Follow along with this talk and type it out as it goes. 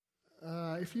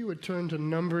If you would turn to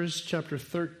Numbers chapter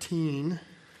 13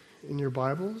 in your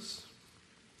Bibles.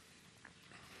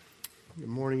 Good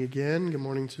morning again. Good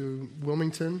morning to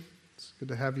Wilmington. It's good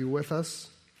to have you with us.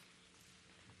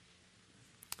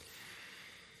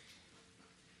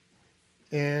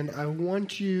 And I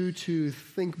want you to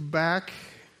think back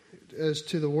as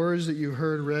to the words that you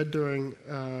heard read during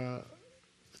the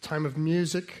time of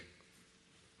music.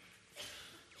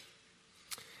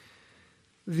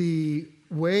 The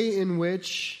way in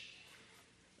which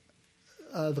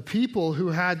the people who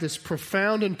had this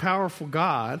profound and powerful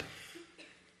God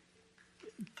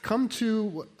come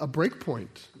to a break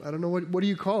point. I don't know, what do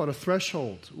you call it? A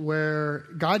threshold where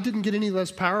God didn't get any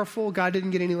less powerful. God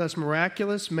didn't get any less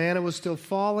miraculous. Manna was still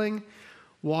falling.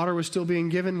 Water was still being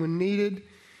given when needed.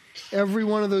 Every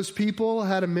one of those people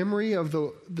had a memory of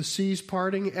the seas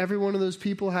parting. Every one of those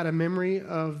people had a memory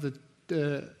of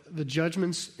the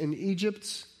judgments in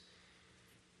Egypt.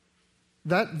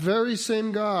 That very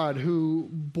same God who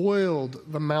boiled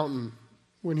the mountain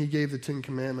when he gave the Ten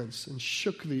Commandments and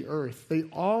shook the earth, they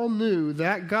all knew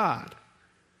that God.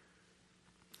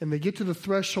 And they get to the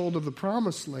threshold of the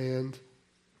promised land,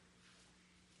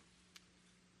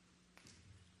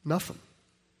 nothing.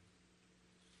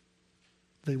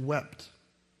 They wept.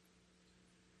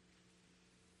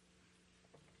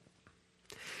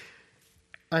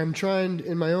 I'm trying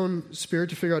in my own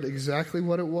spirit to figure out exactly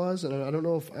what it was, and I don't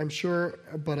know if I'm sure,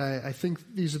 but I think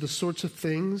these are the sorts of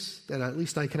things that at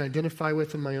least I can identify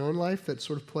with in my own life that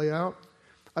sort of play out.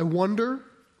 I wonder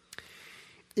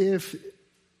if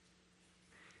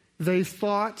they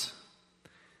thought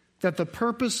that the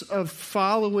purpose of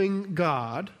following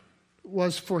God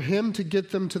was for him to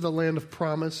get them to the land of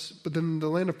promise, but then the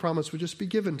land of promise would just be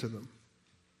given to them.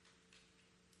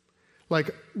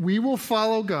 Like, we will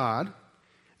follow God,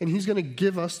 and he's going to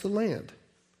give us the land.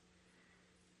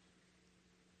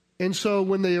 And so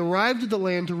when they arrived at the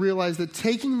land to realize that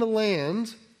taking the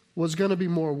land was going to be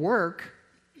more work,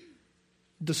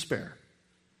 despair.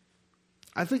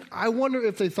 I wonder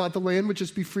if they thought the land would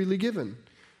just be freely given.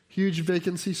 Huge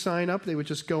vacancy sign up, they would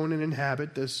just go in and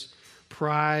inhabit this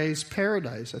prize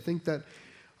paradise.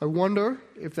 I wonder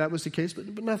if that was the case, but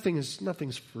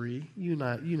nothing's free. You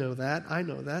know that. I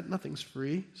know that. Nothing's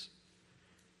free.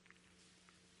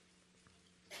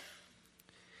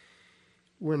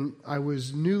 When I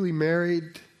was newly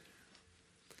married,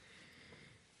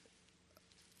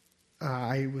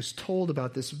 I was told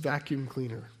about this vacuum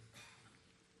cleaner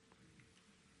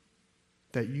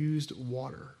that used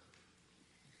water.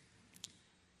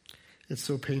 It's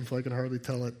so painful I can hardly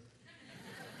tell it.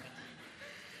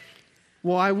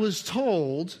 Well, I was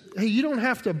told, hey, you don't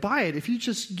have to buy it. If you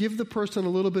just give the person a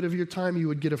little bit of your time, you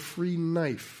would get a free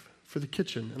knife for the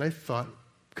kitchen. And I thought,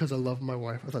 because I love my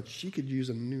wife, I thought she could use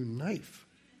a new knife.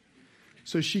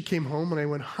 So she came home and I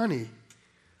went, honey,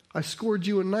 I scored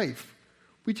you a knife.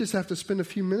 We just have to spend a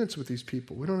few minutes with these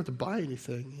people. We don't have to buy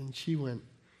anything. And she went,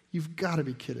 you've got to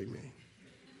be kidding me.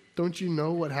 Don't you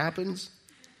know what happens?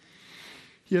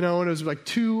 And it was like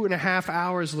 2.5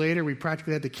 hours later, we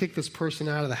practically had to kick this person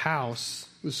out of the house.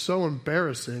 It was so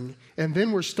embarrassing. And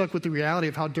then we're stuck with the reality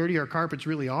of how dirty our carpets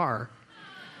really are.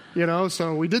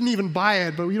 So we didn't even buy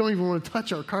it, but we don't even want to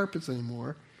touch our carpets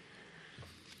anymore.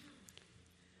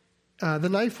 The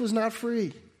knife was not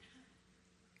free.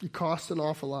 It cost an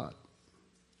awful lot.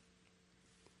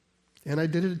 And I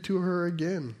did it to her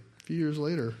again a few years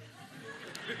later.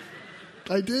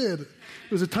 I did. It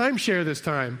was a timeshare this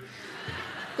time.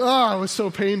 Oh, it was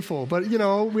so painful. But, there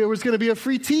was going to be a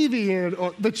free TV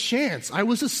and the chance. I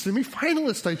was a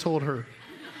semifinalist, I told her.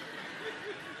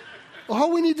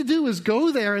 All we need to do is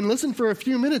go there and listen for a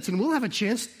few minutes and we'll have a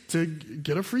chance to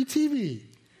get a free TV.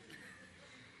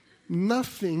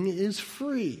 Nothing is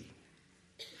free.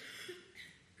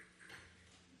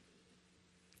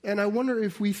 And I wonder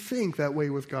if we think that way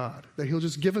with God, that he'll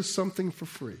just give us something for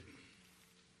free.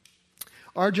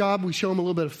 Our job, we show him a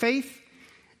little bit of faith,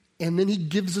 and then he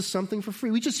gives us something for free.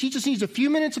 He just needs a few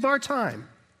minutes of our time.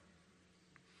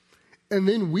 And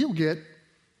then you'll get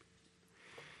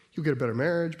a better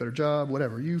marriage, better job,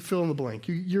 whatever. You fill in the blank.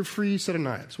 Your free set of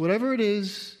knives. Whatever it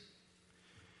is,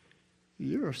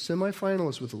 you're a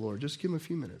semifinalist with the Lord. Just give him a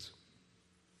few minutes.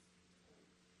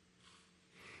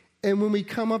 And when we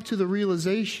come up to the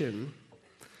realization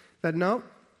that no,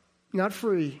 not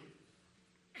free,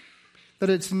 that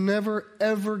it's never,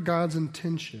 ever God's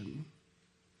intention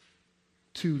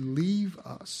to leave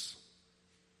us,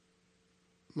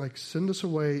 like send us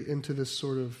away into this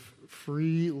sort of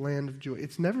free land of joy.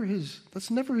 That's never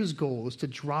his goal, is to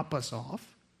drop us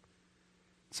off,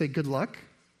 say good luck.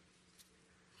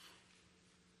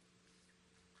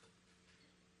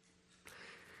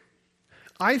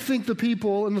 I think the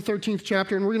people in the 13th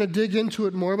chapter, and we're going to dig into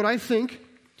it more, but I think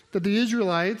that the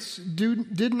Israelites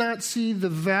did not see the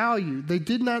value. They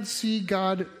did not see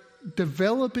God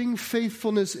developing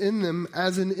faithfulness in them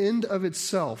as an end of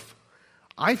itself.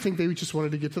 I think they just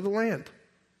wanted to get to the land.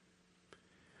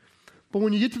 But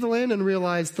when you get to the land and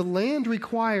realize the land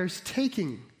requires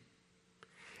taking,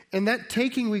 and that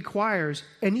taking requires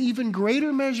an even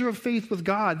greater measure of faith with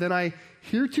God than I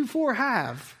heretofore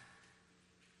have,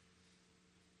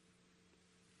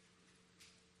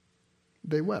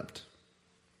 they wept.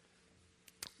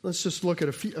 Let's just look at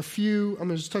a few. I'm going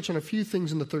to just touch on a few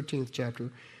things in the 13th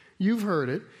chapter. You've heard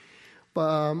it.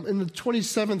 In the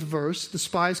 27th verse, the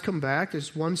spies come back.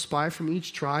 There's one spy from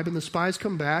each tribe, and the spies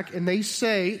come back, and they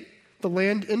say the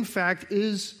land, in fact,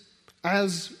 is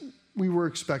as we were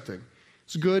expecting.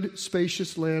 It's good,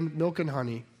 spacious land, milk and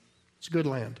honey. It's a good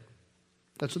land.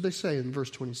 That's what they say in verse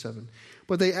 27.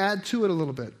 But they add to it a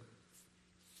little bit.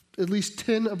 At least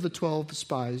 10 of the 12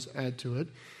 spies add to it.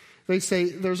 They say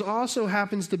there's also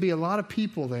happens to be a lot of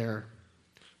people there.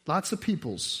 Lots of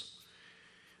peoples.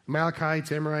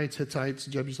 Amalekites, Amorites, Hittites,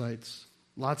 Jebusites.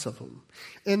 Lots of them.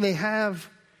 And they have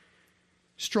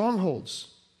strongholds.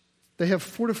 They have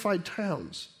fortified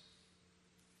towns.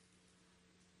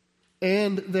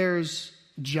 And there's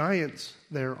giants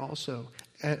there also.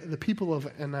 The people of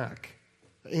Anak.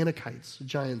 Anakites,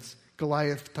 giants,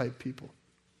 Goliath-type people.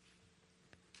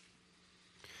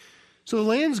 So the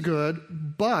land's good,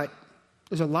 but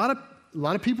there's a lot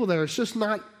of people there. It's just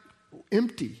not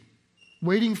empty,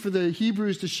 waiting for the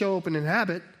Hebrews to show up and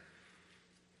inhabit.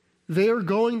 They're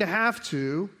going to have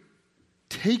to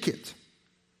take it.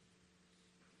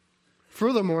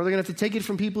 Furthermore, they're going to have to take it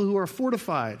from people who are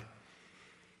fortified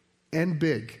and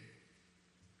big.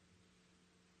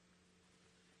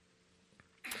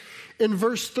 In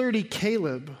verse 30,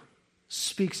 Caleb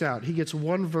speaks out. He gets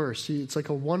one verse. It's like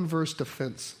a one-verse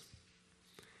defense.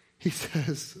 He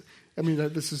says,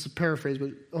 this is a paraphrase, but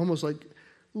almost like,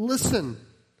 listen,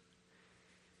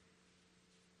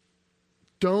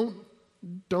 don't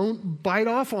bite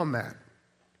off on that.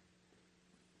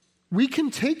 We can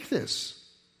take this.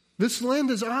 This land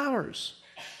is ours.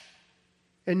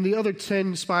 And the other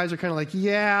 10 spies are kind of like,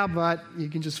 yeah, but you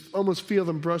can just almost feel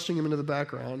them brushing him into the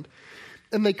background.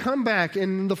 And they come back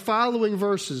in the following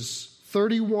verses,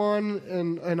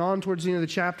 31 and on towards the end of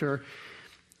the chapter.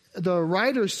 The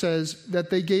writer says that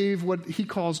they gave what he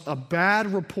calls a bad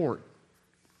report,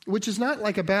 which is not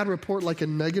like a bad report like a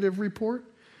negative report.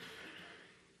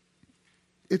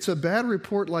 It's a bad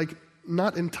report like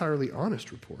not entirely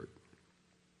honest report.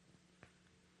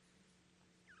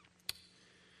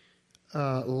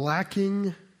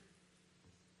 Lacking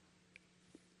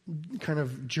kind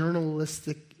of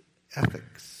journalistic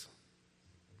ethics.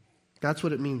 That's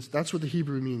what it means. That's what the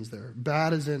Hebrew means there.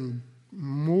 Bad as in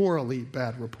morally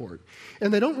bad report.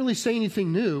 And they don't really say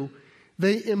anything new.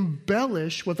 They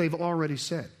embellish what they've already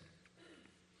said.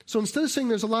 So instead of saying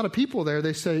there's a lot of people there,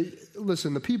 they say,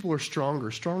 listen, the people are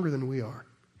stronger than we are.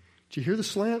 Did you hear the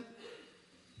slant?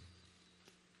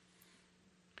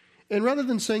 And rather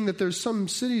than saying that there's some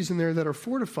cities in there that are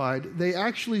fortified, they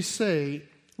actually say,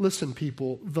 listen,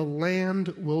 people, the land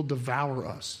will devour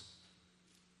us.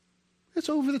 It's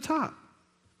over the top.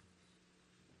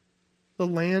 The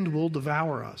land will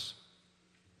devour us.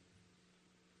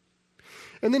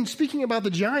 And then speaking about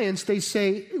the giants, they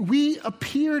say, we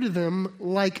appear to them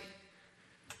like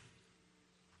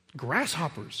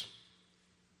grasshoppers.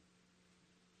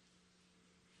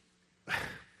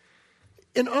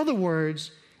 In other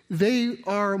words, they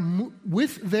are,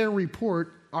 with their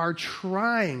report, are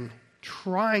trying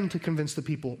to convince the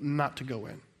people not to go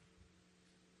in.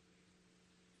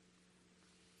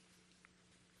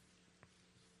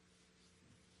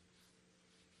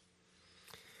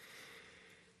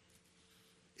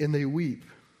 And they weep.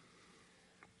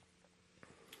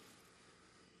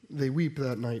 They weep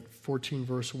that night, 14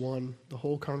 verse 1. The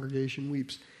whole congregation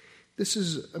weeps. This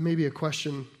is maybe a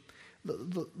question.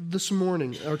 This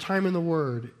morning, our time in the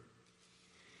Word,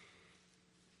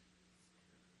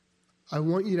 I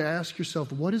want you to ask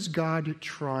yourself, what is God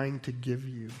trying to give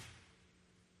you?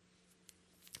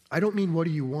 I don't mean what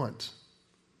do you want.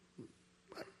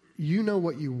 You know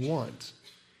what you want.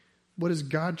 What is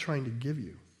God trying to give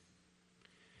you?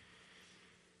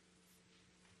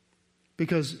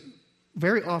 Because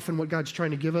very often what God's trying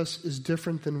to give us is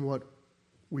different than what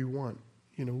we want.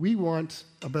 We want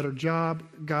a better job.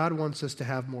 God wants us to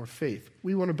have more faith.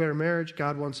 We want a better marriage.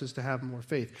 God wants us to have more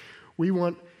faith. We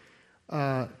want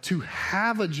to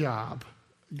have a job.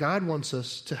 God wants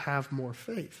us to have more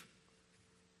faith.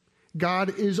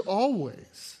 God is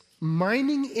always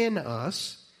mining in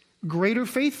us greater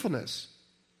faithfulness.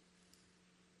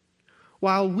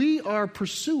 while we are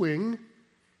pursuing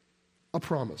a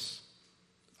promise,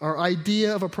 our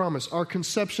idea of a promise, our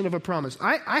conception of a promise.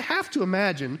 I have to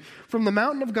imagine from the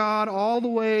mountain of God all the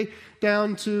way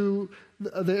down to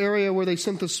the area where they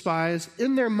sent the spies,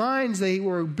 in their minds they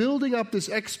were building up this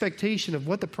expectation of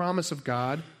what the promise of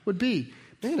God would be.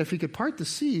 Man, if he could part the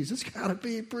seas, it's got to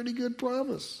be a pretty good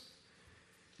promise.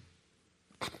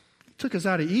 Took us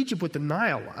out of Egypt with the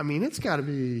Nile. I mean, it's got to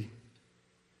be,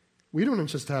 we don't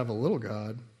just have a little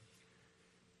God.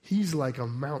 He's like a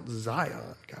Mount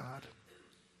Zion God.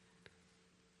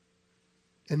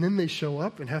 And then they show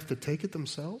up and have to take it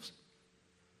themselves?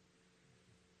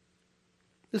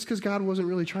 It's because God wasn't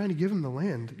really trying to give them the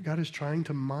land. God is trying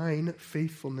to mine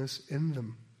faithfulness in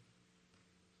them.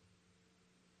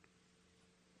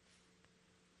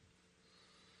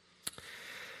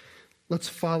 Let's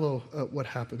follow what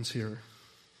happens here.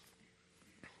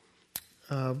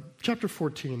 Chapter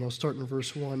 14, I'll start in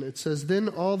verse 1. It says, "Then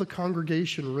all the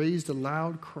congregation raised a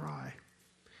loud cry,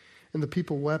 and the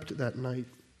people wept that night.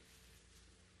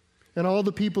 And all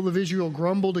the people of Israel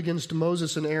grumbled against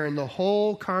Moses and Aaron. The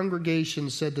whole congregation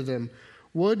said to them,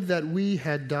 'Would that we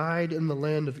had died in the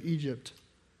land of Egypt,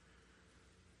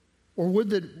 or would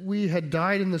that we had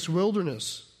died in this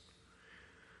wilderness.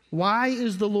 Why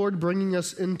is the Lord bringing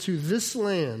us into this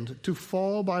land to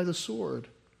fall by the sword?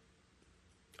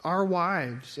 Our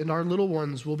wives and our little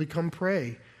ones will become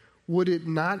prey. Would it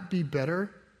not be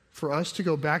better for us to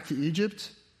go back to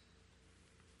Egypt?'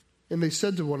 And they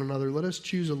said to one another, 'Let us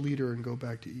choose a leader and go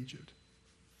back to Egypt.'"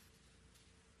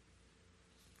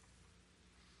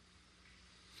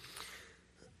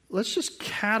 Let's just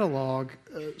catalog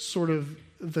sort of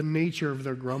the nature of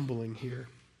their grumbling here.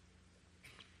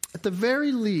 At the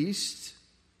very least,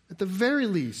 the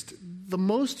most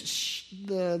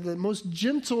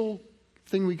gentle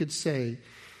thing we could say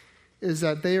is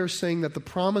that they are saying that the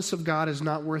promise of God is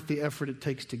not worth the effort it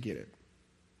takes to get it.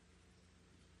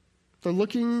 They're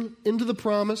looking into the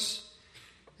promise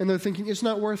and they're thinking it's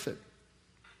not worth it.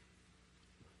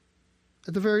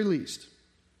 At the very least.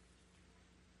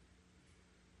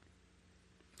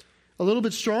 A little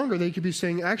bit stronger, they could be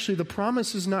saying, actually, the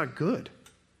promise is not good.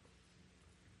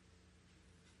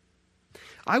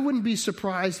 I wouldn't be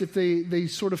surprised if they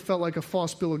sort of felt like a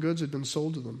false bill of goods had been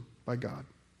sold to them by God.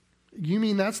 You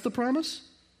mean that's the promise?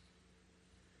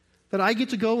 That I get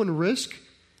to go and risk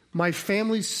my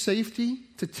family's safety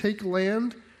to take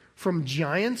land from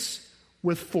giants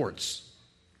with forts?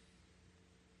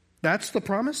 That's the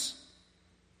promise?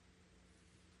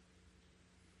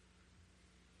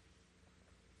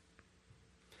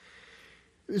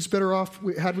 It's better off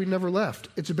had we never left.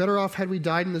 It's better off had we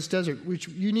died in this desert, which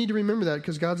you need to remember that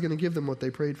because God's going to give them what they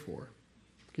prayed for.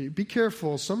 Okay, be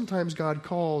careful. Sometimes God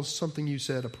calls something you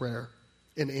said a prayer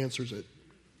and answers it.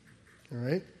 All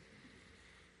right?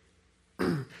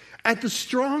 At the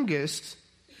strongest,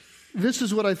 this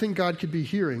is what I think God could be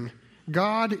hearing.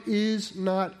 God is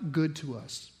not good to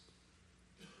us.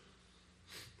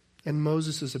 And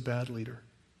Moses is a bad leader.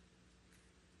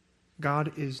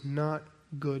 God is not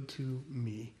good to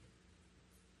me.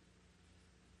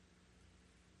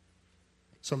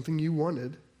 Something you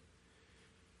wanted.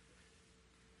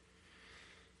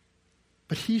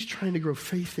 But he's trying to grow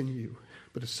faith in you.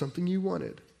 But it's something you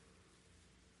wanted.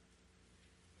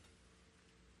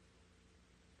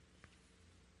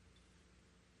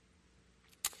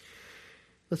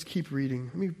 Let's keep reading.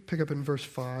 Let me pick up in verse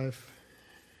 5.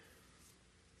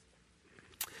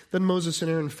 Then Moses and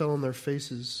Aaron fell on their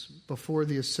faces before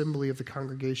the assembly of the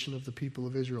congregation of the people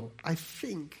of Israel. I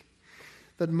think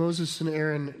that Moses and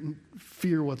Aaron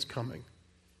fear what's coming.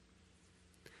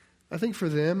 I think for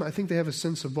them, I think they have a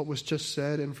sense of what was just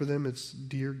said, and for them it's,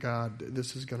 dear God,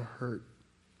 this is going to hurt.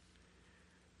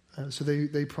 So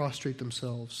they prostrate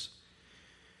themselves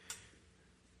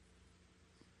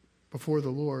before the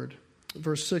Lord.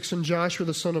 Verse 6, "And Joshua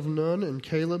the son of Nun and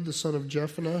Caleb the son of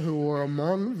Jephunneh, who were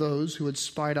among those who had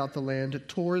spied out the land,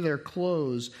 tore their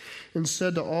clothes and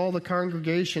said to all the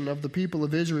congregation of the people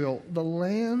of Israel, 'The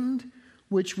land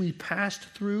which we passed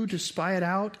through to spy it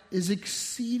out is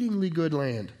exceedingly good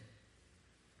land.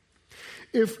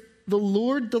 If the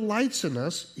Lord delights in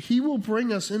us, he will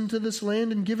bring us into this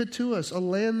land and give it to us, a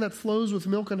land that flows with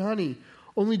milk and honey.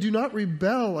 Only do not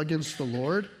rebel against the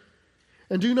Lord.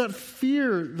 And do not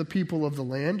fear the people of the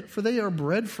land, for they are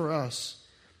bread for us.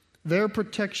 Their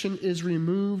protection is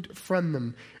removed from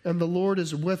them, and the Lord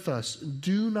is with us.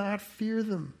 Do not fear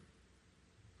them.'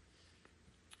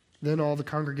 Then all the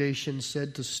congregation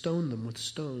said to stone them with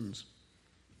stones.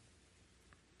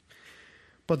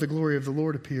 But the glory of the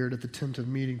Lord appeared at the tent of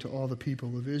meeting to all the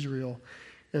people of Israel.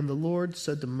 And the Lord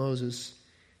said to Moses,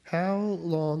 how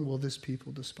long will this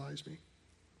people despise me?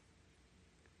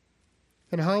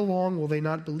 And how long will they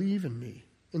not believe in me,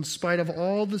 in spite of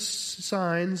all the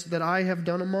signs that I have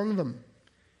done among them?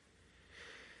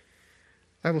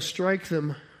 I will strike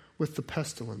them with the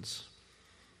pestilence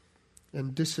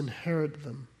and disinherit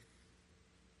them.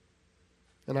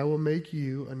 And I will make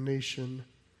you a nation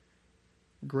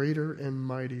greater and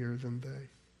mightier than they.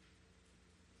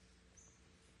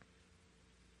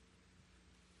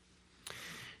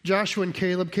 Joshua and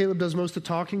Caleb does most of the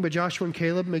talking, but Joshua and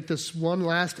Caleb make this one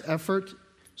last effort,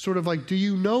 sort of like, do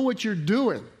you know what you're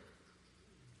doing,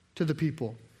 to the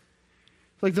people?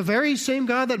 Like, the very same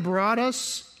God that brought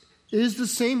us is the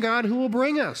same God who will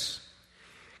bring us.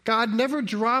 God never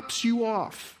drops you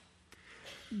off.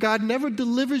 God never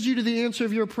delivers you to the answer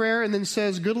of your prayer and then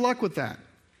says, good luck with that.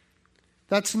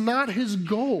 That's not his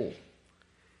goal.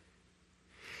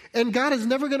 And God is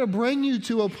never going to bring you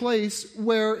to a place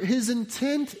where his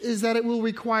intent is that it will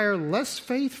require less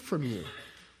faith from you.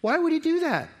 Why would he do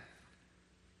that?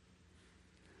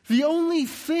 The only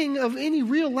thing of any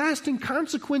real lasting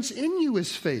consequence in you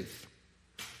is faith.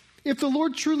 If the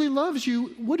Lord truly loves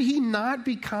you, would he not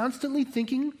be constantly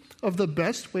thinking of the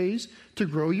best ways to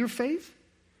grow your faith?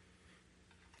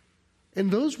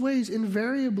 And those ways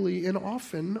invariably and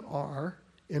often are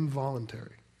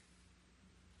involuntary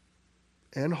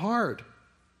and hard.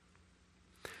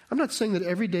 I'm not saying that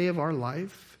every day of our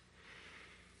life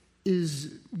is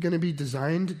going to be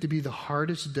designed to be the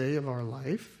hardest day of our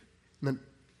life, and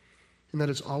that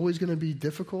it's always going to be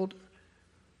difficult,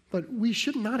 but we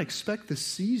should not expect the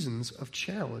seasons of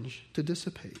challenge to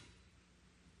dissipate.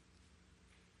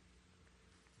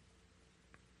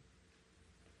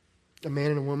 A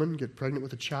man and a woman get pregnant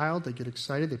with a child. They get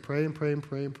excited. They pray and pray and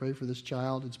pray and pray for this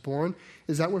child. It's born.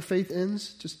 Is that where faith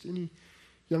ends? Just any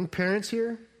young parents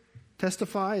here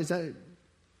testify? Is that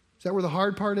where the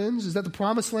hard part ends? Is that the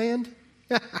promised land?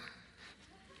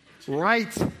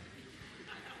 Right.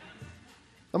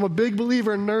 I'm a big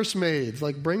believer in nursemaids.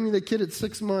 Like, bring me the kid at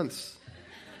 6 months.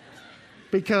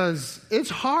 Because it's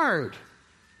hard.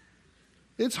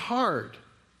 It's hard.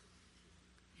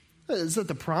 Is that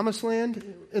the promised land?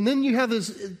 And then you have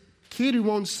this kid who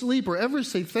won't sleep or ever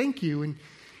say thank you. And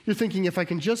you're thinking, if I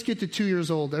can just get to 2 years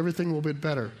old, everything will be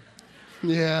better.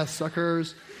 Yeah,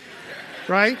 suckers.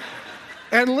 Right?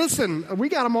 And listen, we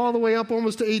got them all the way up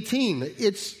almost to 18.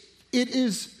 It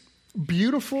is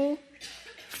beautiful,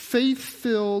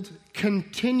 faith-filled,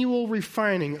 continual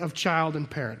refining of child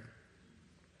and parent.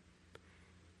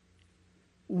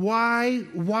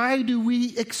 Why do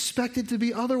we expect it to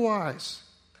be otherwise?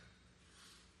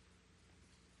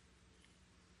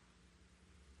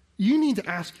 You need to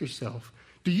ask yourself,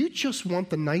 do you just want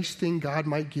the nice thing God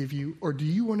might give you, or do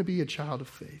you want to be a child of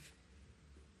faith?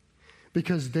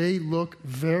 Because they look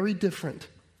very different.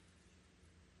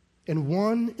 And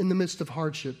one in the midst of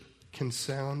hardship can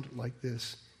sound like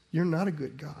this: you're not a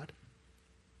good God.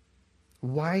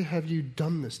 Why have you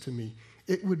done this to me?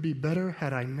 It would be better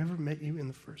had I never met you in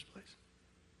the first place.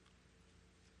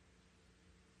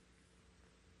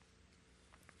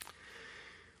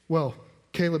 Well,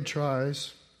 Caleb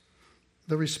tries.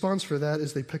 The response for that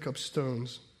is they pick up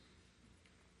stones,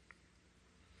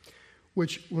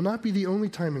 which will not be the only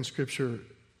time in Scripture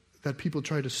that people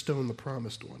try to stone the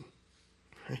promised one,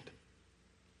 right?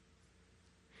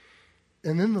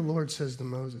 And then the Lord says to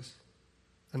Moses,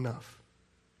 enough.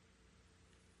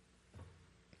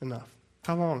 Enough.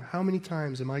 How long? How many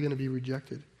times am I going to be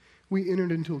rejected? We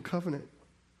entered into a covenant.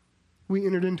 We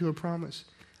entered into a promise.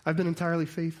 I've been entirely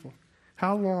faithful.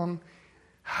 How long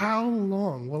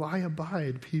will I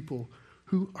abide people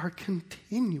who are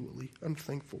continually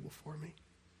unthankful before me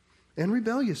and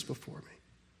rebellious before me?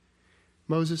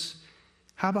 Moses,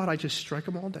 how about I just strike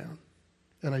them all down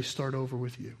and I start over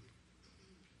with you?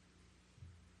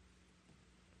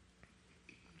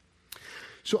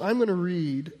 So I'm going to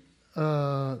read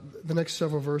the next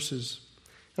several verses.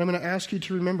 And I'm going to ask you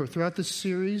to remember, throughout this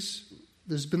series,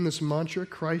 there's been this mantra,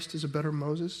 Christ is a better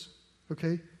Moses.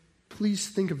 Okay? Please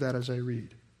think of that as I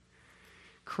read.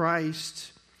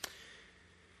 Christ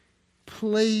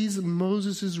plays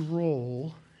Moses'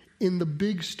 role in the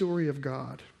big story of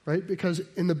God, right? Because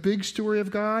in the big story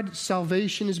of God,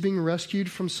 salvation is being rescued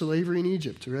from slavery in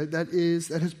Egypt, right?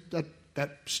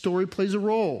 That story plays a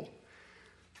role.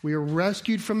 We are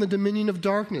rescued from the dominion of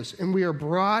darkness, and we are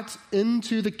brought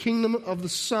into the kingdom of the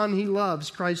Son he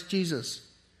loves, Christ Jesus.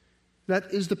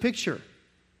 That is the picture.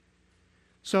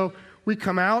 So we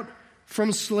come out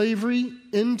from slavery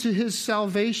into his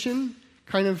salvation,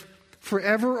 kind of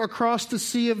forever across the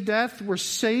sea of death. We're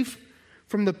safe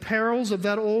from the perils of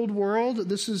that old world.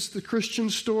 This is the Christian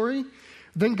story.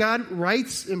 Then God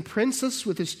writes, imprints us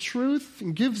with his truth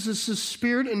and gives us his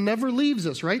Spirit and never leaves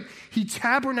us, right? He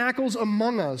tabernacles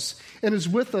among us and is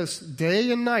with us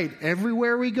day and night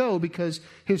everywhere we go because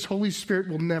his Holy Spirit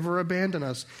will never abandon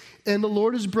us. And the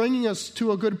Lord is bringing us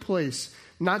to a good place,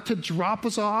 not to drop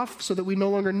us off so that we no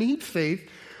longer need faith,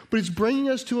 but he's bringing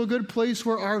us to a good place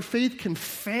where our faith can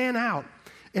fan out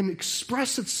and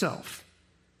express itself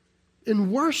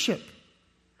in worship.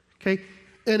 Okay?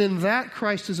 And in that,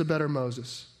 Christ is a better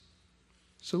Moses.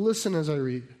 So listen as I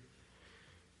read.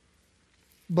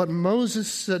 But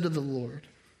Moses said to the Lord,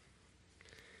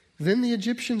 then the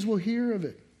Egyptians will hear of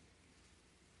it.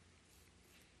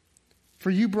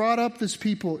 For you brought up this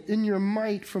people in your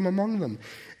might from among them,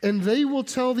 and they will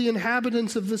tell the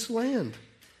inhabitants of this land.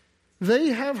 They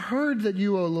have heard that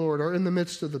you, O Lord, are in the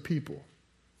midst of the people.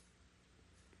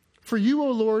 For you,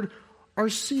 O Lord, are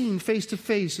seen face to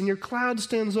face, and your cloud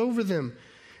stands over them.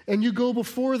 And you go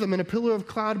before them in a pillar of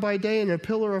cloud by day and a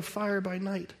pillar of fire by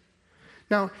night.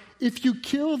 Now, if you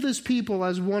kill this people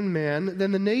as one man,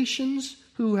 then the nations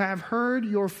who have heard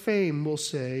your fame will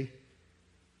say,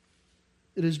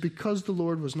 it is because the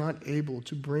Lord was not able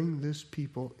to bring this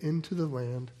people into the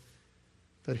land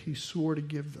that he swore to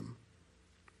give them,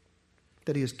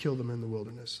 that he has killed them in the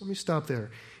wilderness. Let me stop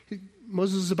there.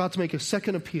 Moses is about to make a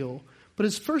second appeal, but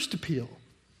his first appeal,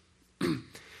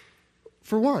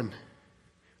 for one,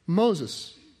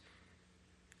 Moses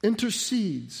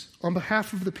intercedes on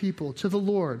behalf of the people to the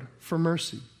Lord for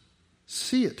mercy.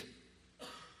 See it.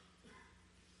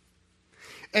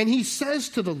 And he says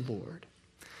to the Lord,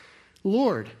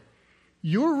 Lord,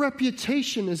 your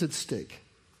reputation is at stake.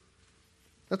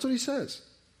 That's what he says.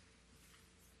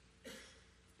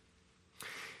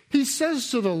 He says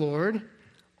to the Lord,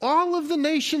 all of the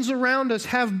nations around us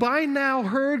have by now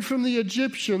heard from the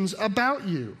Egyptians about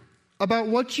you, about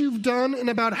what you've done and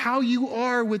about how you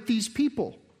are with these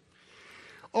people.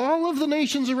 All of the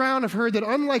nations around have heard that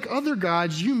unlike other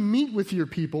gods, you meet with your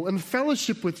people and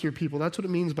fellowship with your people. That's what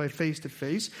it means by face to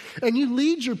face. And you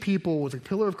lead your people with a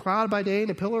pillar of cloud by day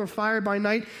and a pillar of fire by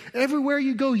night. Everywhere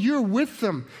you go, you're with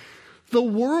them. The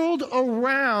world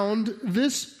around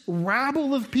this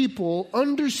rabble of people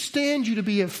understand you to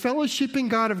be a fellowshipping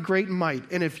God of great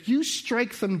might. And if you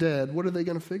strike them dead, what are they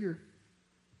going to figure?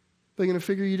 They're going to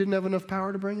figure you didn't have enough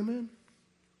power to bring them in.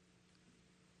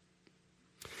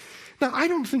 Now, I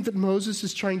don't think that Moses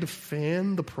is trying to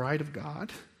fan the pride of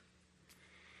God.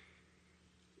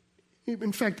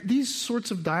 In fact, these sorts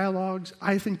of dialogues,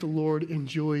 I think the Lord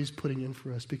enjoys putting in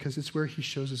for us because it's where he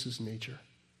shows us his nature.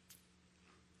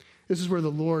 This is where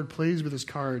the Lord plays with his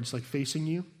cards, like facing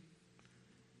you.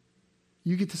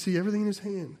 You get to see everything in his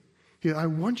hand. I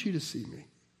want you to see me.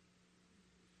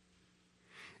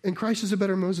 And Christ is a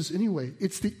better Moses anyway.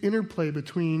 It's the interplay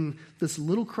between this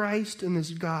little Christ and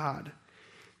this God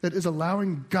that is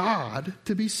allowing God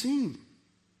to be seen.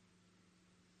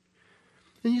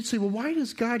 And you'd say, well, why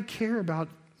does God care about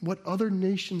what other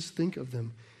nations think of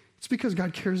them? It's because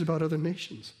God cares about other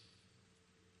nations.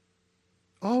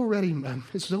 Already,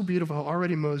 it's so beautiful how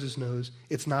already Moses knows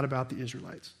it's not about the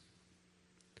Israelites.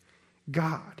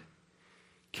 God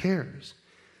cares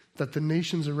that the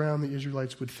nations around the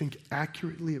Israelites would think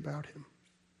accurately about him.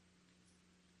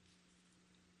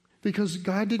 Because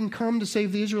God didn't come to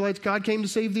save the Israelites, God came to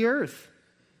save the earth.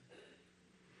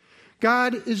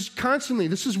 God is constantly,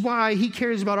 this is why he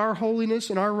cares about our holiness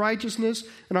and our righteousness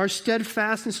and our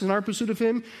steadfastness and our pursuit of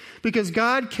him, because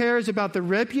God cares about the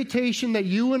reputation that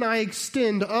you and I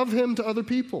extend of him to other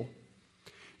people.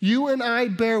 You and I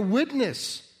bear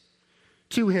witness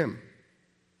to him.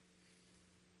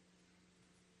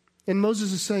 And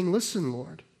Moses is saying, listen,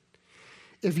 Lord,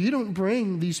 if you don't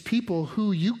bring these people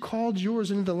who you called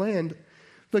yours into the land,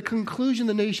 the conclusion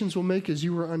the nations will make is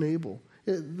you were unable.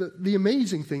 The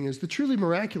amazing thing is, the truly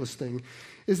miraculous thing,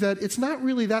 is that it's not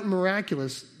really that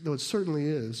miraculous, though it certainly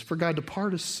is, for God to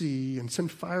part a sea and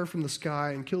send fire from the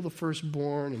sky and kill the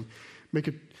firstborn and make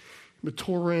a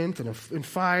torrent and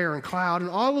fire and cloud and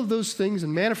all of those things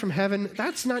and manna from heaven.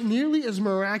 That's not nearly as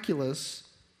miraculous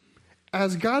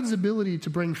as God's ability to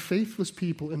bring faithless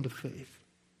people into faith.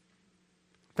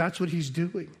 That's what he's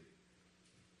doing.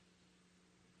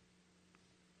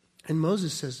 And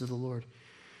Moses says to the Lord,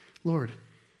 Lord,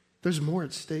 there's more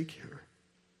at stake here.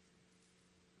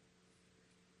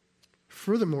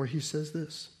 Furthermore, he says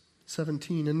this,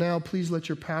 17, and now please let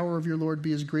your power of your Lord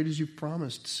be as great as you've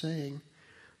promised, saying,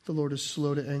 the Lord is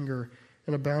slow to anger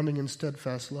and abounding in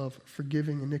steadfast love,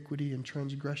 forgiving iniquity and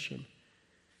transgression.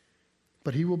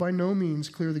 But he will by no means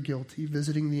clear the guilty,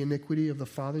 visiting the iniquity of the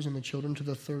fathers and the children to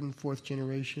the third and fourth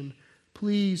generation.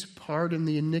 Please pardon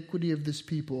the iniquity of this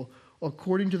people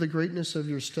according to the greatness of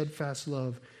your steadfast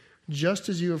love, just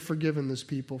as you have forgiven this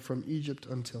people from Egypt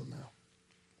until now.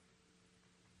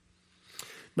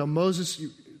 Now Moses,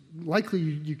 likely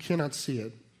you cannot see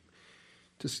it,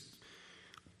 just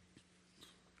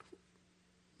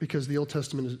because the Old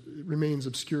Testament remains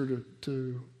obscure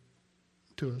to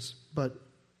us. But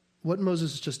what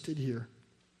Moses just did here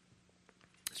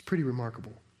is pretty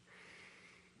remarkable.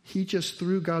 He just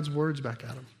threw God's words back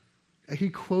at him. He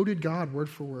quoted God word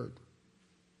for word.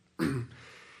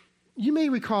 You may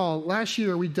recall last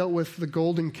year we dealt with the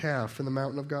golden calf in the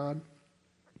mountain of God.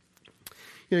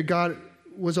 God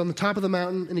was on the top of the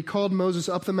mountain and he called Moses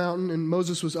up the mountain, and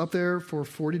Moses was up there for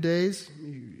 40 days.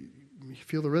 You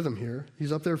feel the rhythm here.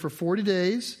 He's up there for 40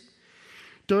 days,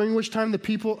 during which time the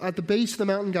people at the base of the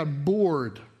mountain got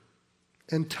bored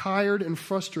and tired and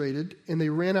frustrated, and they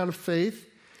ran out of faith.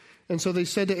 And so they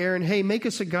said to Aaron, hey, make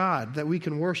us a god that we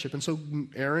can worship. And so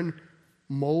Aaron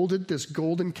molded this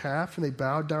golden calf, and they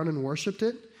bowed down and worshiped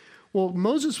it. Well,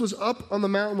 Moses was up on the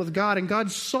mountain with God, and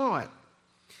God saw it.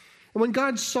 And when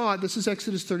God saw it, this is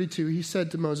Exodus 32, he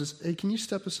said to Moses, hey, can you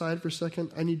step aside for a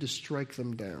second? I need to strike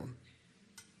them down.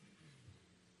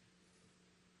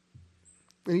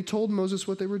 And he told Moses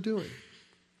what they were doing.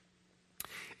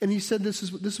 And he said, this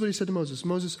is what he said to Moses.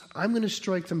 Moses, I'm going to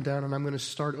strike them down, and I'm going to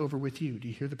start over with you. Do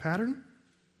you hear the pattern?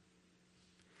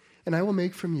 And I will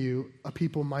make from you a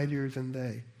people mightier than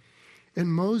they.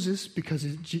 And Moses, because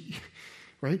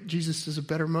Jesus is a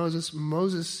better Moses,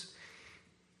 Moses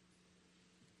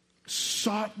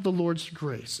sought the Lord's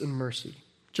grace and mercy,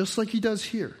 just like he does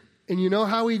here. And you know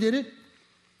how he did it?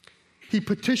 He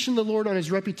petitioned the Lord on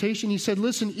his reputation. He said,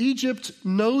 listen, Egypt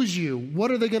knows you. What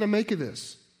are they going to make of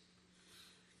this?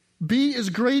 Be as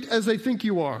great as they think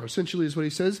you are, essentially is what he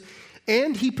says.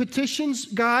 And he petitions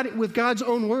God with God's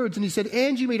own words. And he said,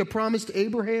 and you made a promise to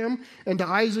Abraham and to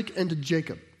Isaac and to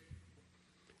Jacob.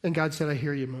 And God said, I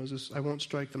hear you, Moses. I won't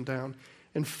strike them down.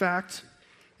 In fact,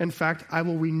 I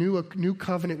will renew a new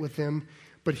covenant with them.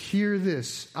 But hear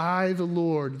this, I, the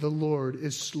Lord,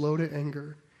 is slow to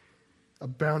anger,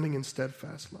 abounding in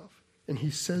steadfast love. And he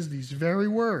says these very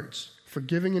words,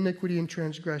 forgiving iniquity and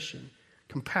transgression,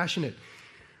 compassionate.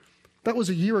 That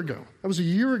was a year ago. That was a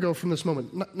year ago from this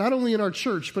moment. Not only in our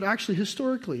church, but actually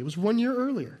historically. It was 1 year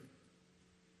earlier.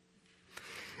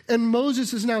 And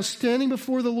Moses is now standing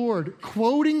before the Lord,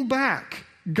 quoting back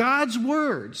God's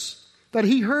words that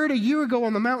he heard a year ago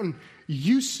on the mountain.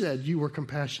 You said you were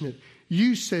compassionate.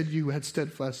 You said you had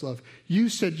steadfast love. You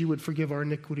said you would forgive our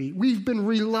iniquity. We've been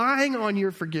relying on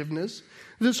your forgiveness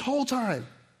this whole time.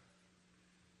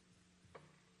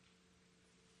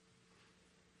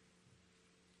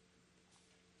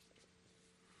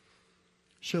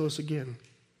 Show us again.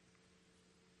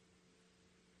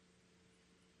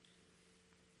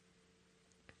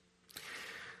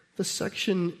 The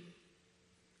section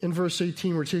in verse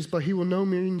 18 where it says, but he will no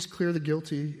means clear the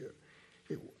guilty.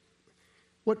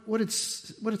 What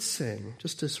it's saying,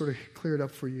 just to sort of clear it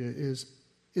up for you,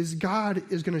 is God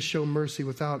is going to show mercy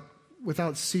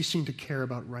without ceasing to care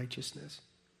about righteousness.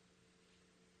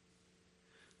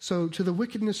 So to the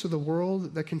wickedness of the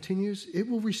world that continues, it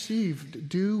will receive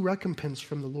due recompense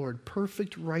from the Lord,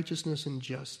 perfect righteousness and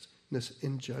justness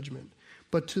in judgment.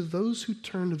 But to those who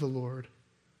turn to the Lord,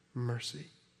 mercy.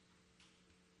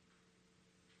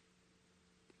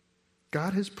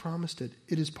 God has promised it.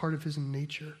 It is part of his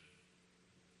nature.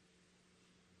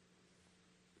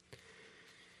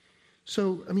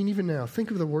 So, even now, think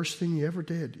of the worst thing you ever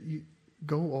did. You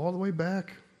go all the way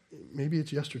back. Maybe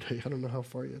it's yesterday. I don't know how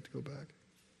far you have to go back.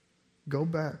 Go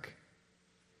back.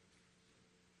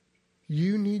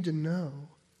 You need to know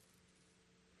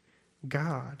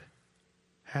God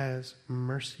has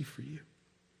mercy for you.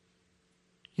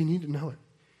 You need to know it.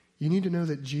 You need to know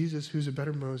that Jesus, who's a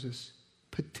better Moses,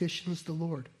 petitions the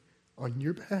Lord on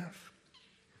your behalf,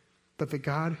 that the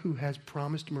God who has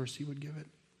promised mercy would give it.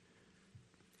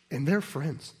 And they're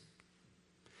friends.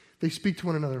 They speak to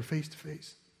one another face to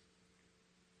face.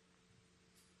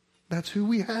 That's who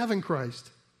we have in Christ.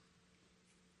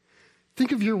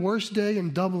 Think of your worst day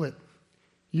and double it.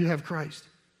 You have Christ.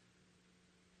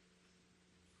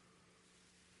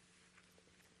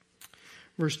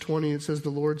 Verse 20, it says, the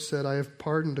Lord said, I have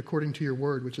pardoned according to your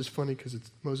word, which is funny because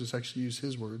Moses actually used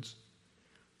his words.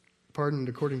 Pardoned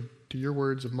according to your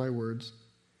words of my words.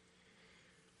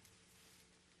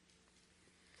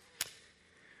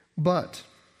 But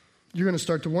you're going to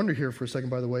start to wonder here for a second,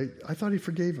 by the way. I thought he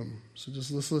forgave him. So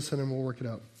just let's listen and we'll work it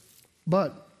out.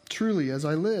 But truly, as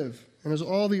I live, and as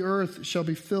all the earth shall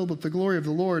be filled with the glory of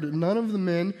the Lord, none of the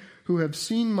men who have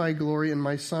seen my glory and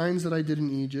my signs that I did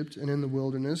in Egypt and in the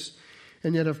wilderness,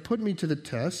 and yet have put me to the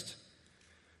test,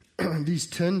 these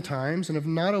 10 times and have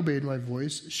not obeyed my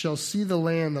voice shall see the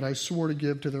land that I swore to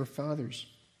give to their fathers.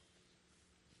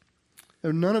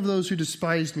 And none of those who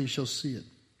despised me shall see it.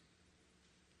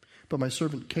 But my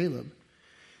servant Caleb,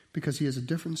 because he has a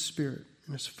different spirit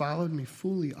and has followed me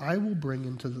fully, I will bring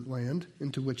into the land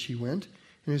into which he went,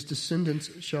 and his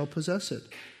descendants shall possess it.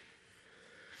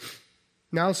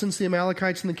 Now, since the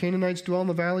Amalekites and the Canaanites dwell in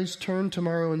the valleys, turn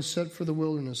tomorrow and set for the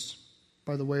wilderness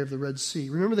by the way of the Red Sea.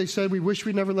 Remember they said, we wish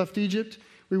we never left Egypt.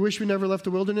 We wish we never left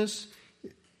the wilderness.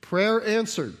 Prayer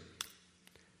answered.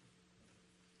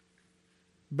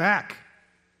 Back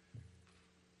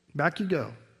you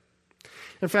go.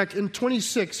 In fact, in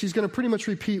 26, he's going to pretty much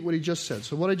repeat what he just said.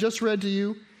 So what I just read to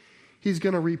you, he's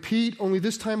going to repeat, only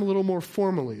this time a little more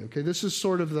formally. Okay, this is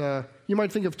sort of you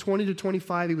might think of 20 to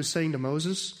 25 he was saying to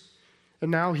Moses,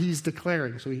 and now he's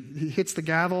declaring. So he hits the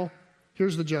gavel.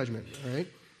 Here's the judgment, all right?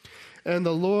 And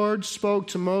the Lord spoke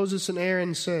to Moses and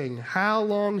Aaron, saying, how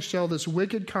long shall this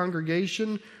wicked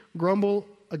congregation grumble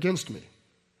against me?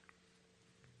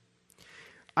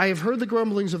 I have heard the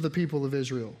grumblings of the people of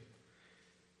Israel,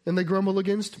 and they grumble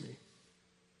against me.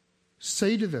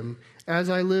 Say to them, as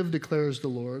I live, declares the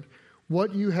Lord,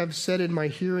 what you have said in my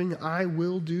hearing I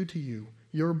will do to you.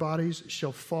 Your bodies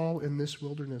shall fall in this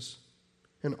wilderness.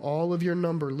 And all of your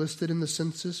number listed in the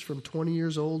census from 20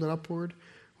 years old and upward,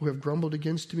 who have grumbled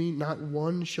against me, not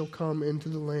one shall come into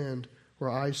the land where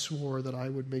I swore that I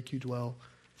would make you dwell,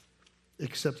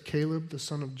 except Caleb the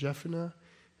son of Jephunneh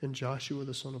and Joshua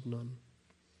the son of Nun.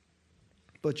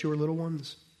 But your little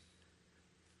ones,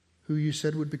 who you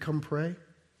said would become prey,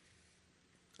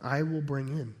 I will bring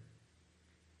in,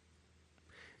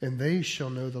 and they shall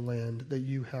know the land that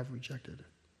you have rejected.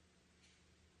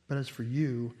 But as for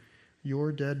you,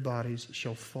 your dead bodies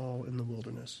shall fall in the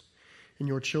wilderness, and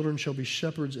your children shall be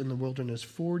shepherds in the wilderness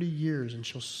 40 years, and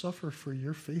shall suffer for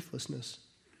your faithlessness,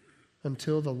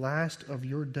 until the last of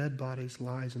your dead bodies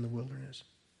lies in the wilderness.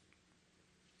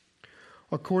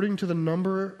 According to the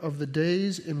number of the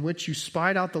days in which you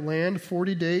spied out the land,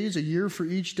 40 days, a year for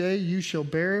each day, you shall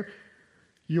bear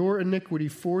your iniquity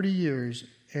 40 years,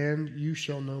 and you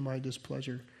shall know my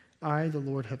displeasure. I, the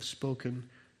Lord, have spoken.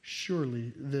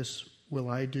 Surely this will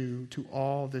I do to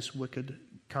all this wicked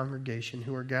congregation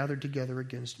who are gathered together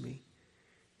against me.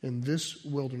 In this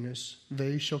wilderness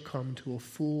they shall come to a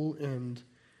full end,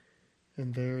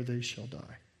 and there they shall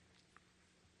die.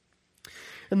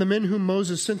 And the men whom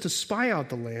Moses sent to spy out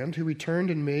the land, who returned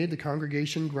and made the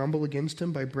congregation grumble against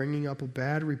him by bringing up a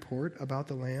bad report about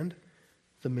the land,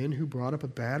 the men who brought up a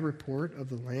bad report of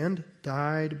the land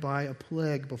died by a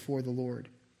plague before the Lord.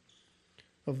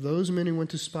 Of those men who went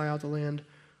to spy out the land,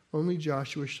 only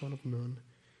Joshua son of Nun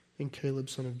and Caleb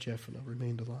son of Jephunneh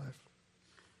remained alive.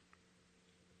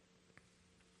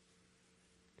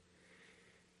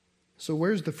 So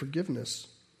where's the forgiveness?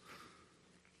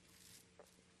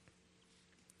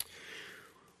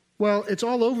 Well, it's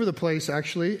all over the place,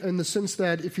 actually, in the sense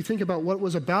that if you think about what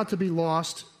was about to be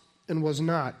lost and was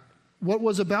not, what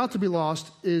was about to be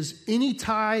lost is any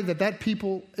tie that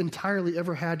people entirely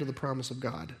ever had to the promise of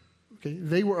God. Okay?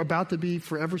 They were about to be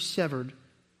forever severed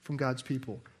from God's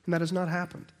people, and that has not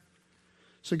happened.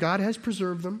 So God has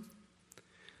preserved them.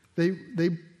 They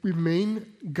remain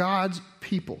God's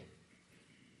people.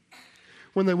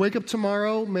 When they wake up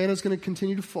tomorrow, manna is going to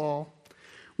continue to fall.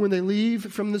 When they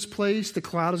leave from this place, the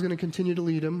cloud is going to continue to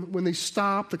lead them. When they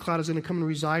stop, the cloud is going to come and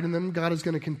reside in them. God is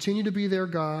going to continue to be their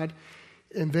God,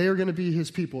 and they are going to be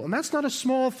his people. And that's not a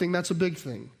small thing, that's a big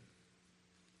thing.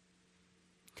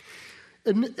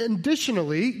 And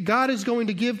additionally, God is going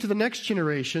to give to the next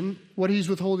generation what he's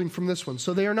withholding from this one.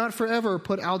 So they are not forever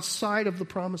put outside of the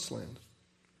promised land.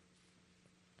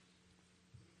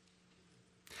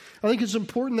 I think it's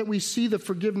important that we see the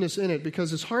forgiveness in it,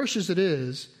 because as harsh as it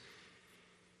is,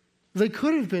 they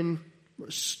could have been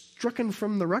stricken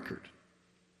from the record.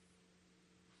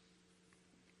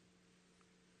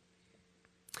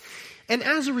 And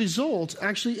as a result,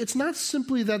 actually, it's not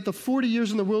simply that the 40 years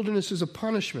in the wilderness is a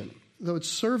punishment, though it's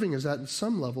serving as that in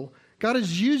some level. God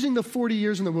is using the 40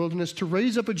 years in the wilderness to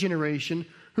raise up a generation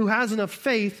who has enough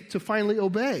faith to finally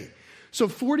obey. So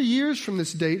 40 years from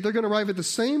this date, they're going to arrive at the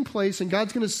same place, and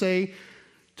God's going to say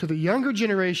to the younger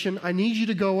generation, I need you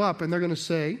to go up. And they're going to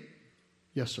say,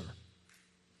 yes, sir.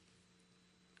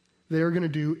 They are going to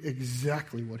do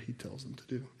exactly what he tells them to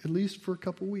do, at least for a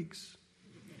couple weeks.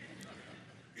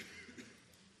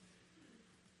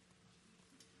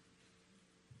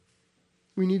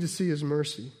 We need to see his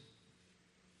mercy.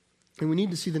 And we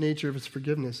need to see the nature of his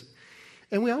forgiveness.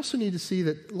 And we also need to see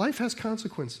that life has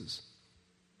consequences.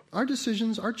 Our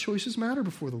decisions, our choices matter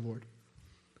before the Lord.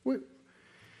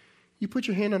 You put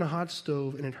your hand on a hot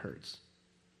stove and it hurts.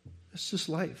 It's just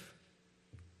life.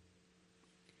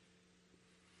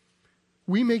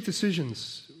 We make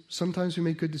decisions. Sometimes we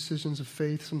make good decisions of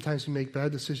faith. Sometimes we make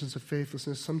bad decisions of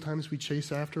faithlessness. Sometimes we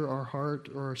chase after our heart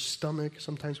or our stomach.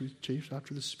 Sometimes we chase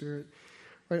after the Spirit.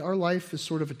 Right? Our life is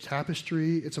sort of a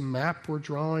tapestry. It's a map we're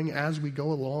drawing as we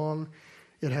go along.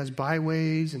 It has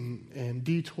byways and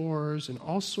detours and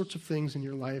all sorts of things in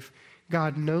your life.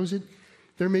 God knows it.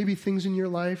 There may be things in your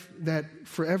life that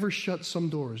forever shut some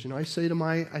doors. I say to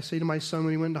my son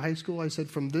when he went to high school, I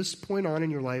said, from this point on in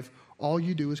your life, all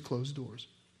you do is close doors.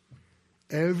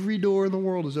 Every door in the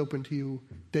world is open to you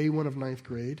day one of ninth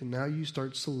grade, and now you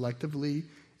start selectively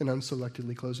and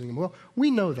unselectively closing them. Well, we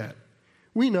know that.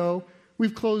 We know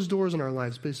we've closed doors in our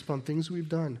lives based upon things we've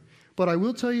done. But I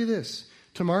will tell you this.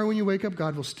 Tomorrow when you wake up,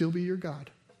 God will still be your God.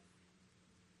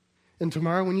 And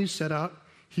tomorrow when you set out,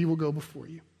 he will go before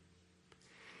you.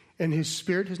 And his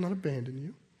Spirit has not abandoned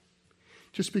you.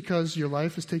 Just because your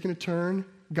life has taken a turn,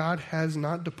 God has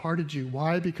not departed you.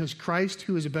 Why? Because Christ,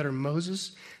 who is a better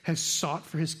Moses, has sought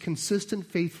for his consistent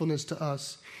faithfulness to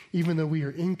us, even though we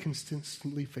are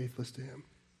inconsistently faithless to him.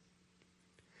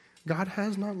 God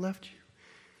has not left you.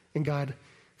 And God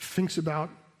thinks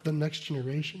about the next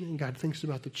generation, and God thinks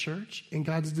about the church, and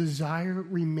God's desire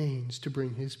remains to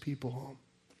bring his people home.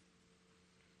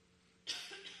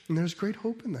 And there's great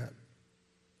hope in that.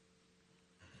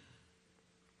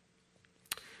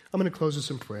 I'm going to close this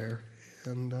in prayer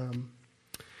and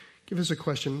give us a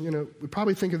question. We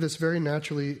probably think of this very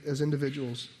naturally as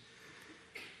individuals.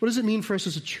 What does it mean for us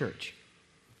as a church?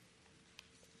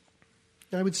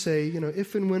 And I would say,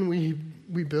 if and when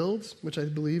we build, which I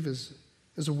believe is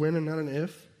a when and not an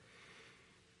if,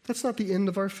 that's not the end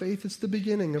of our faith. It's the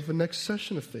beginning of the next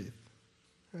session of faith,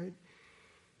 right?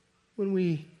 When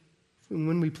we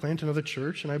plant another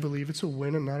church, and I believe it's a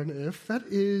when and not an if, that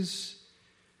is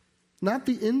not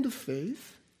the end of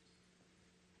faith,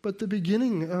 but the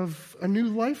beginning of a new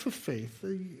life of faith.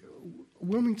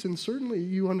 Wilmington, certainly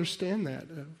you understand that.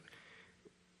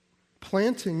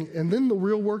 Planting, and then the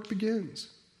real work begins.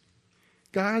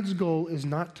 God's goal is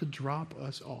not to drop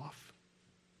us off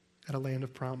at a land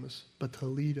of promise, but to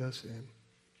lead us in.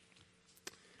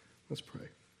 Let's pray.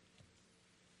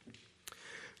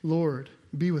 Lord,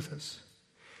 be with us.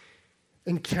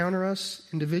 Encounter us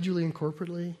individually and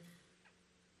corporately.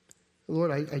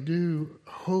 Lord, I do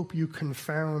hope you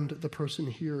confound the person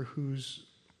here who's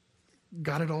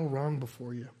got it all wrong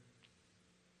before you.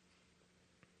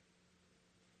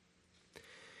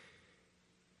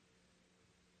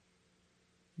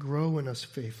 Grow in us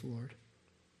faith, Lord.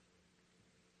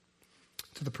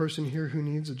 To the person here who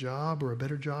needs a job or a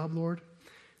better job, Lord,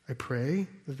 I pray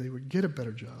that they would get a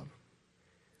better job.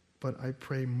 But I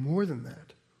pray more than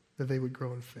that they would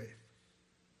grow in faith.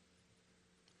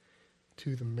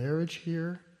 To the marriage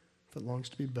here that longs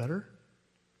to be better,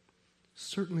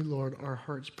 certainly, Lord, our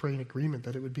hearts pray in agreement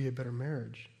that it would be a better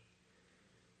marriage.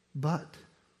 But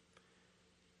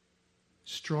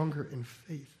stronger in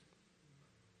faith.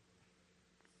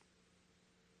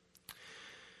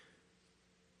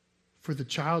 For the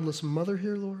childless mother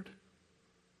here, Lord,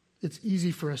 it's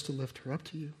easy for us to lift her up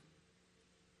to you.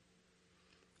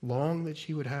 Long that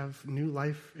she would have new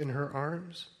life in her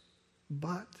arms,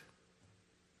 but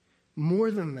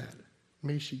more than that,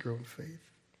 may she grow in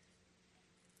faith.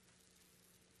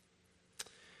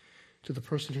 To the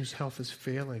person whose health is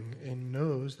failing and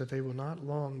knows that they will not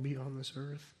long be on this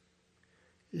earth,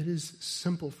 it is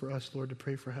simple for us, Lord, to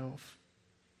pray for health.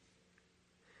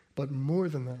 But more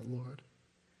than that, Lord,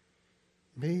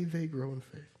 may they grow in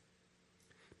faith.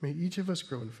 May each of us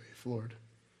grow in faith, Lord,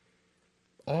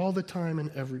 all the time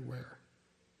and everywhere.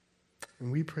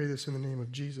 And we pray this in the name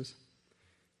of Jesus.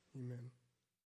 Amen.